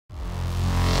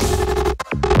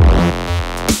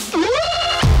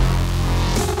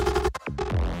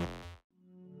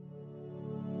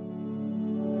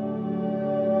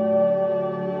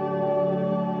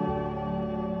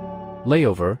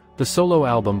Layover, the solo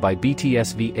album by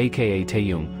BTS V aka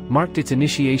Taehyung, marked its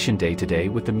initiation day today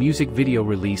with the music video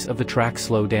release of the track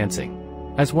Slow Dancing.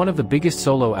 As one of the biggest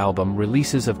solo album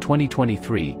releases of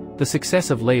 2023, the success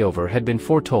of Layover had been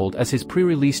foretold as his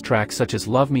pre-release tracks such as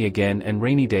Love Me Again and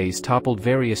Rainy Days toppled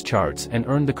various charts and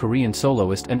earned the Korean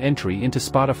soloist an entry into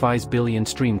Spotify's Billion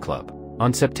Stream Club.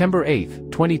 On September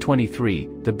 8, 2023,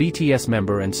 the BTS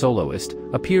member and soloist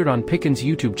appeared on PICKON's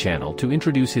YouTube channel to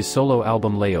introduce his solo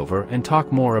album Layover and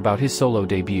talk more about his solo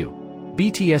debut.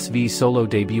 BTS V's solo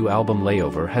debut album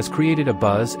Layover has created a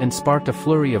buzz and sparked a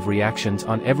flurry of reactions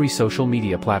on every social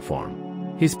media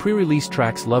platform. His pre-release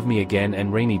tracks Love Me Again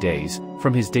and Rainy Days,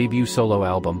 from his debut solo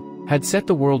album, had set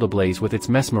the world ablaze with its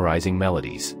mesmerizing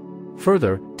melodies.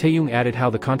 Further, Taehyung added how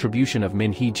the contribution of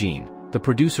Min Hee-jin, the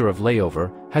producer of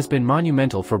Layover, has been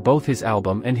monumental for both his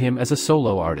album and him as a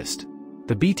solo artist.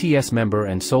 The BTS member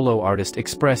and solo artist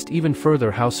expressed even further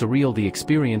how surreal the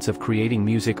experience of creating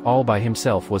music all by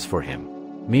himself was for him.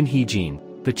 Min Hee-jin,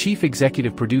 the chief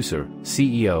executive producer,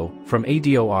 CEO, from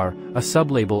ADOR, a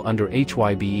sub-label under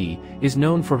HYBE, is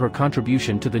known for her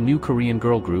contribution to the new Korean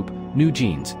girl group, New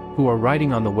Jeans, who are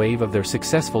riding on the wave of their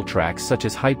successful tracks such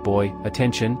as Hype Boy,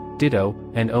 Attention, Ditto,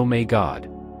 and Oh My God.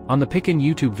 On the PICKON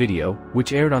YouTube video,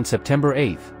 which aired on September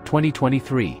 8,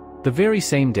 2023, the very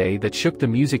same day that shook the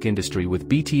music industry with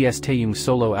BTS Taehyung's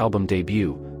solo album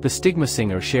debut, the Stigma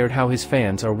singer shared how his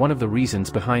fans are one of the reasons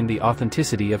behind the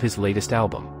authenticity of his latest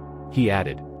album. He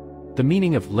added, "The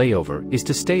meaning of layover is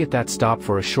to stay at that stop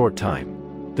for a short time.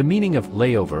 The meaning of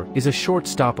layover is a short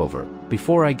stopover,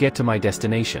 before I get to my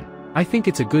destination. I think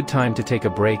it's a good time to take a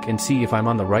break and see if I'm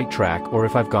on the right track or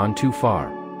if I've gone too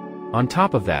far." On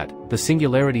top of that, the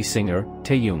Singularity singer,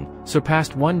 Taehyung,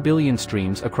 surpassed 1 billion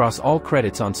streams across all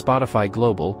credits on Spotify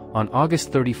Global on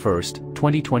August 31,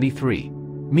 2023.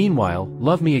 Meanwhile,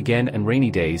 Love Me Again and Rainy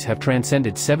Days have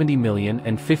transcended 70 million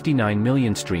and 59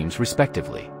 million streams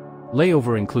respectively.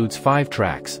 Layover includes 5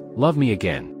 tracks: Love Me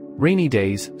Again, Rainy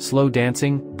Days, Slow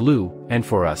Dancing, Blue, and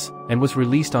For Us, and was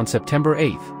released on September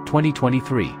 8,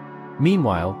 2023.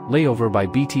 Meanwhile, Layover by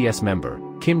BTS member,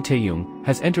 Kim Taehyung,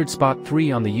 has entered spot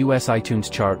 3 on the US iTunes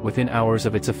chart within hours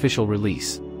of its official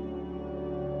release.